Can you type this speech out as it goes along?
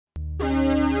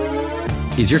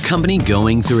Is your company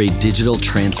going through a digital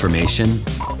transformation?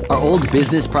 Are old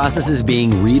business processes being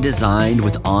redesigned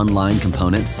with online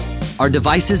components? Are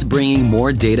devices bringing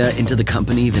more data into the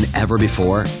company than ever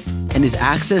before? And is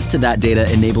access to that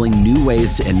data enabling new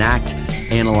ways to enact,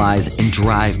 analyze, and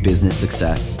drive business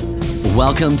success?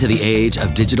 Welcome to the age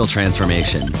of digital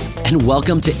transformation, and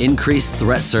welcome to increased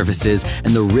threat surfaces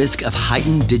and the risk of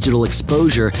heightened digital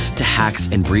exposure to hacks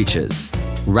and breaches.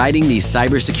 Riding the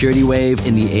cybersecurity wave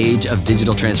in the age of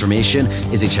digital transformation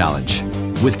is a challenge.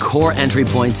 With core entry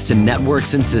points to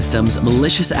networks and systems,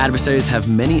 malicious adversaries have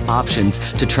many options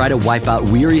to try to wipe out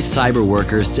weary cyber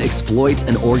workers to exploit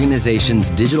an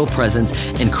organization's digital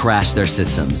presence and crash their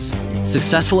systems.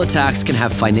 Successful attacks can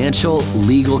have financial,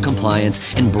 legal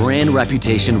compliance, and brand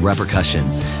reputation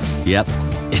repercussions. Yep,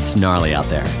 it's gnarly out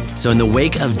there. So in the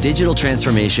wake of digital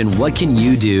transformation, what can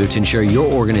you do to ensure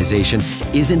your organization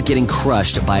isn't getting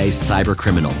crushed by a cyber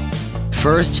criminal?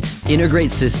 First,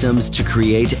 integrate systems to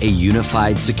create a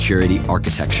unified security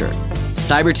architecture.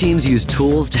 Cyber teams use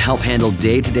tools to help handle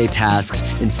day-to-day tasks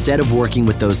instead of working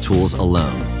with those tools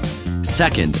alone.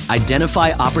 Second,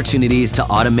 identify opportunities to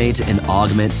automate and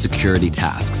augment security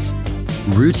tasks.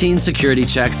 Routine security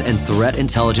checks and threat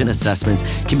intelligence assessments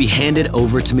can be handed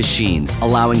over to machines,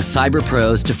 allowing cyber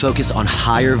pros to focus on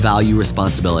higher value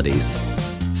responsibilities.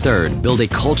 Third, build a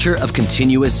culture of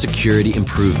continuous security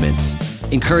improvements.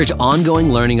 Encourage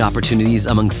ongoing learning opportunities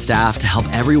among staff to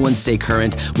help everyone stay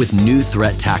current with new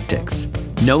threat tactics.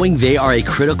 Knowing they are a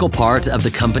critical part of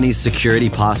the company's security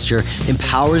posture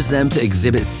empowers them to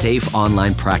exhibit safe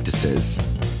online practices.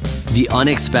 The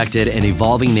unexpected and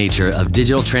evolving nature of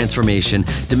digital transformation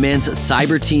demands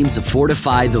cyber teams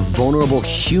fortify the vulnerable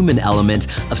human element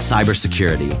of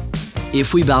cybersecurity.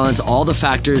 If we balance all the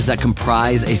factors that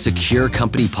comprise a secure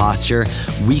company posture,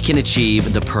 we can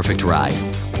achieve the perfect ride.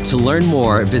 To learn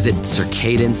more, visit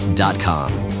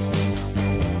Circadence.com.